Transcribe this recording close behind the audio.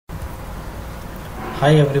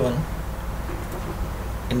Hi everyone,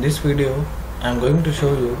 in this video I am going to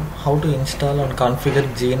show you how to install and configure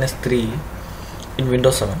GNS3 in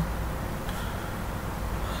Windows 7.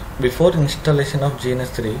 Before installation of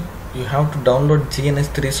GNS3, you have to download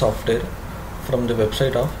GNS3 software from the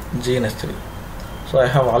website of GNS3. So I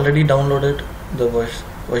have already downloaded the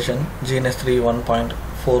version GNS3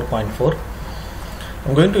 1.4.4. I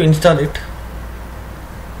am going to install it.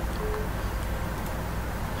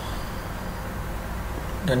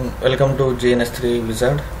 Then welcome to GNS3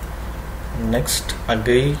 wizard. Next,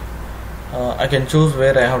 agree. I can choose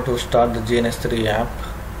where I have to start the GNS3 app,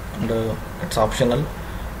 and it's optional.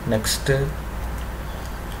 Next,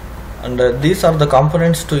 and these are the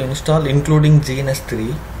components to install, including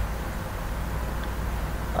GNS3.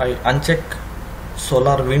 I uncheck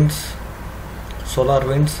SolarWinds.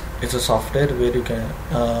 SolarWinds is a software where you can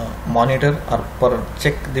monitor or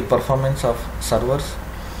check the performance of servers,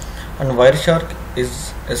 and Wireshark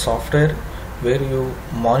is a software where you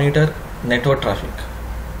monitor network traffic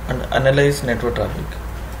and analyze network traffic.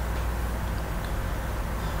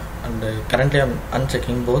 And currently I am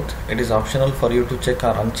unchecking both. It is optional for you to check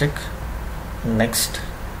or uncheck. Next,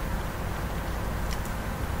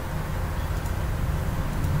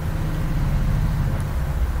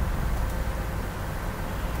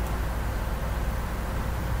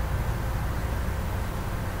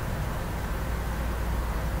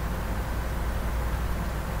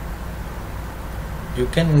 you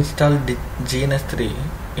can install the GNS3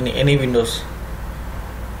 in any Windows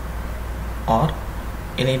or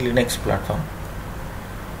any Linux platform.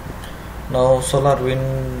 Now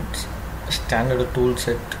SolarWinds standard tool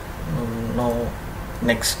set. Now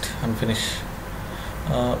next and finish.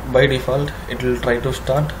 By default it will try to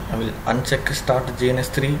start. I will uncheck start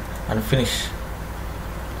GNS3 and finish.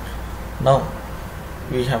 Now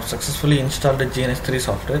we have successfully installed the GNS3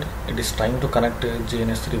 software. It is trying to connect to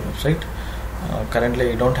GNS3 website.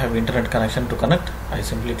 Currently I don't have internet connection to connect. I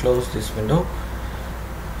simply close this window.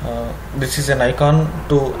 This is an icon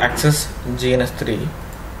to access GNS3.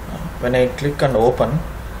 When I click and open,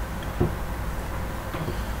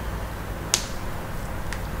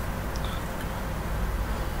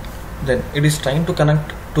 then it is trying to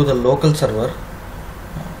connect to the local server.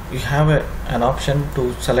 You have an option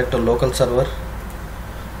to select a local server,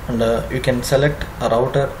 and you can select a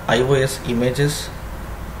router iOS images,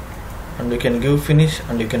 and you can give finish,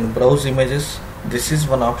 and you can browse images. This is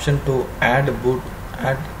one option to add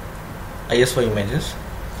ISO images,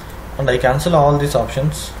 and I cancel all these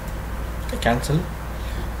options. I cancel.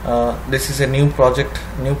 This is a new project.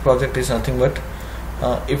 New project is nothing but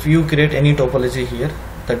if you create any topology here,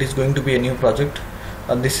 that is going to be a new project.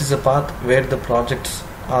 This is a path where the projects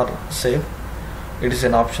are saved. It is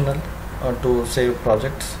an optional to save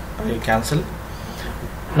projects. I cancel.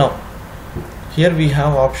 Now here we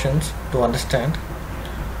have options to understand.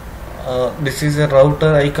 This is a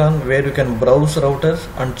router icon where you can browse routers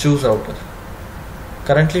and choose router.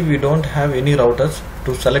 Currently we don't have any routers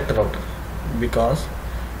to select router because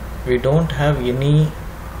we don't have any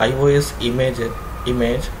iOS image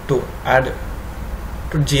to add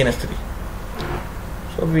to GNS3.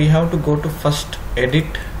 So we have to go to first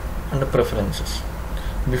edit and preferences.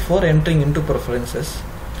 Before entering into preferences,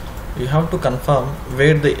 you have to confirm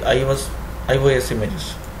where the iOS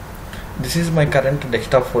images. This is my current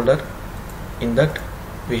desktop folder. In that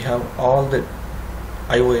we have all the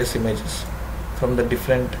iOS images from the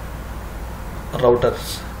different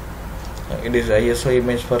routers. It is ISO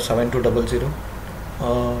image for 7200,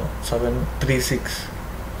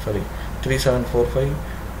 3745.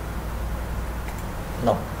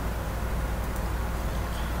 Now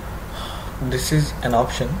this is an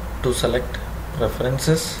option to select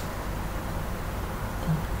preferences.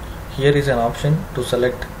 Here is an option to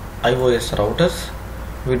select iOS routers.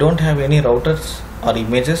 We don't have any routers or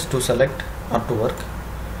images to select or to work,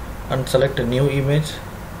 and select a new image.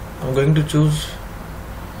 I'm going to choose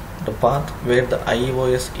the path where the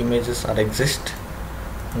iOS images are exist,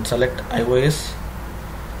 and select iOS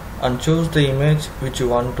and choose the image which you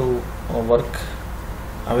want to work.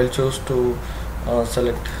 I will choose to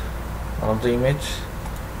select one of the image.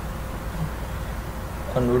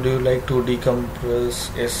 And would you like to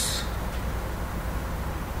decompress? Yes.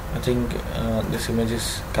 I think this image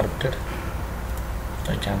is corrupted.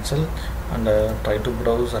 I cancel and try to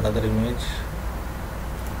browse another image.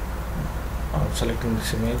 I'm selecting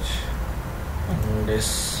this image, and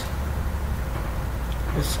this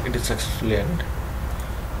it is successfully ended.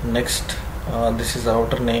 Next, this is the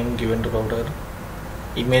router name given to router,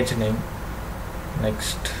 image name.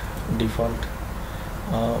 Next, default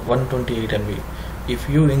 128 MB. If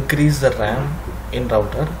you increase the RAM in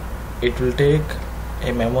router, it will take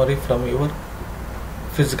a memory from your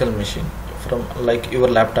physical machine, from like your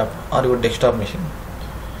laptop or your desktop machine.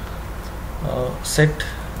 Set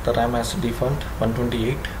the RAM as default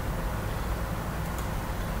 128,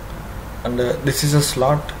 and this is a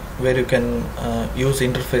slot where you can use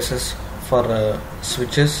interfaces for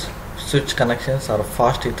switch connections or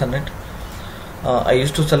fast Ethernet. I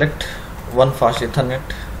used to select one fast Ethernet,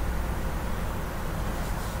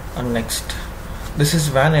 and next this is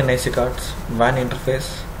WAN NIC cards, WAN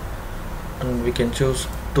interface, and we can choose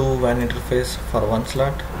 2 WAN interface for one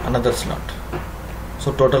slot, another slot,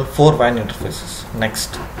 so total 4 WAN interfaces.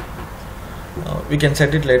 Next, we can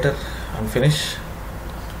set it later and finish.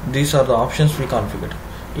 These are the options we configured: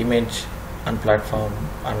 image and platform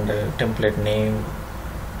and template name,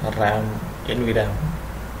 RAM, NVRAM,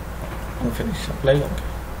 and finish. Apply. Okay.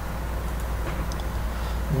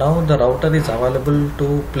 Now the router is available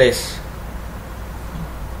to place.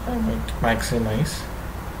 I maximize.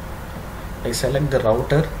 I select the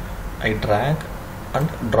router, I drag and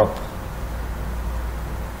drop.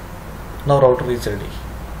 Now router is ready.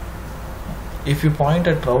 If you point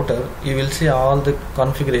at router, you will see all the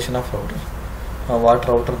configuration of router. What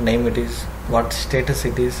router name it is, what status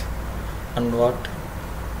it is, and what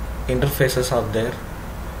interfaces are there,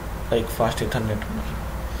 like fast Ethernet.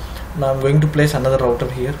 Now I'm going to place another router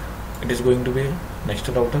here. It is going to be next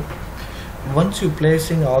router. Once you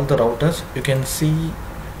placing all the routers, you can see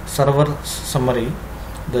server summary,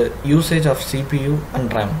 the usage of CPU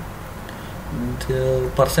and RAM,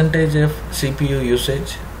 the percentage of CPU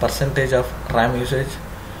usage, percentage of RAM usage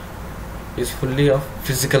is fully of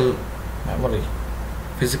physical memory,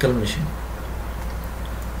 physical machine.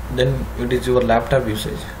 Then it is your laptop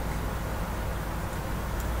usage.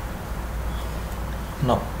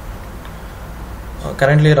 Now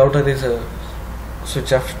currently router is a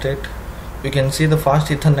switch off state. You can see the fast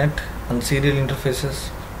Ethernet and serial interfaces,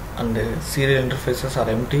 and the serial interfaces are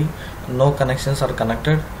empty, no connections are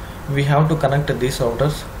connected. We have to connect these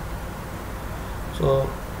routers, so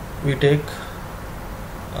we take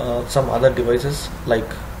some other devices like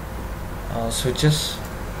switches.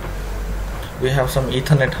 We have some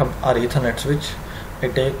Ethernet hub or Ethernet switch. I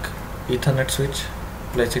take Ethernet switch,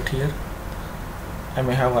 place it here. I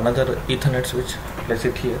may have another Ethernet switch, place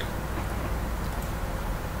it here.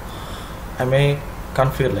 I may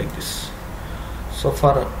configure like this. So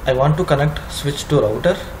far I want to connect switch to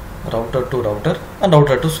router, router to router, and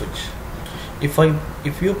router to switch.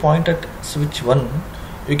 If you point at switch 1,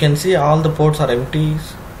 you can see all the ports are empty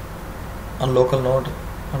on local node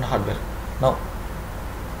and hardware. Now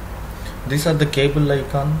these are the cable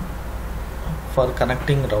icon for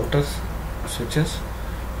connecting routers, switches.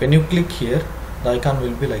 When you click here, the icon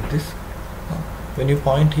will be like this. When you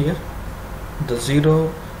point here, the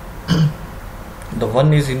 0 the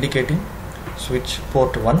 1 is indicating switch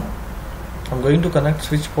port 1. I'm going to connect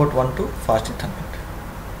switch port 1 to fast Ethernet.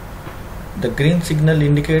 The green signal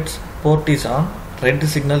indicates port is on, red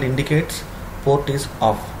signal indicates port is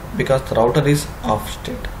off, because the router is off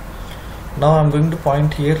state. Now I'm going to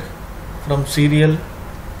point here from serial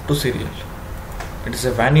to serial. It is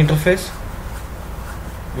a WAN interface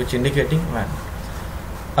which indicating WAN,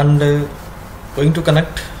 and going to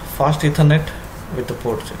connect fast Ethernet with the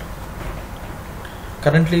port 0.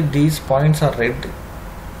 Currently these points are red,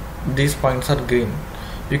 these points are green.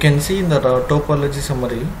 You can see in the topology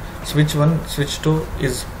summary, switch 1, switch 2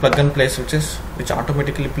 is plug and play switches which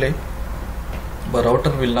automatically play, but router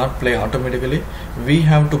will not play automatically. We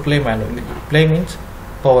have to play manually. Play means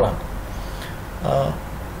power on.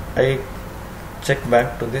 I check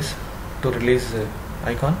back to this to release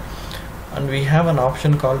icon, and we have an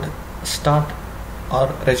option called start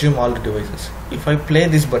or resume all the devices. If I play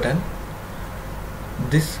this button,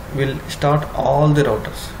 this will start all the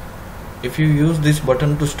routers. If you use this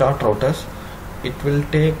button to start routers, it will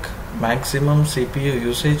take maximum CPU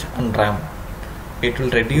usage and RAM. It will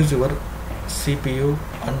reduce your CPU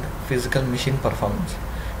and physical machine performance.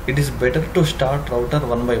 It is better to start router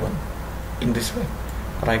one by one in this way.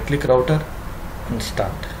 Right click router and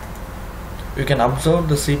start. You can observe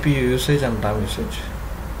the CPU usage and RAM usage.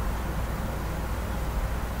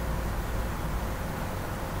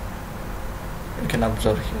 You can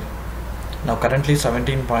observe here. Now currently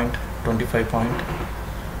 17.25 point.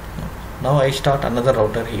 Now I start another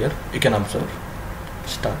router here. You can observe.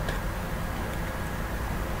 Start.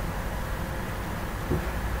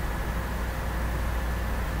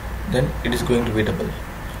 Then it is going to be double.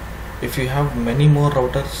 If you have many more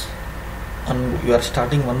routers and you are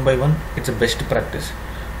starting one by one, it's a best practice.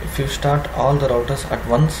 If you start all the routers at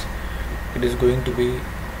once, it is going to be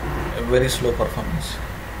a very slow performance.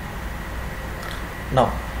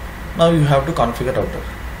 Now Now you have to configure router.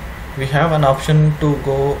 We have an option to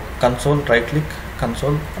go console, right click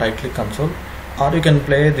console, or you can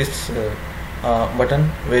play this button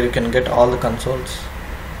where you can get all the consoles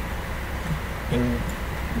in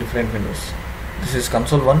different windows. This is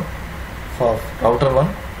console 1 for router 1,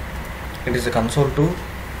 it is a console 2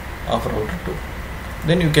 of router 2.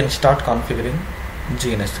 Then you can start configuring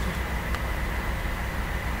GNS3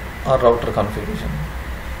 or router configuration.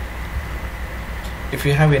 If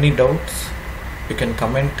you have any doubts, you can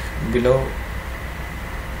comment below,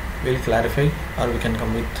 we'll clarify, or we can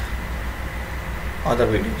come with other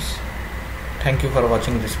videos. Thank you for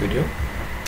watching this video.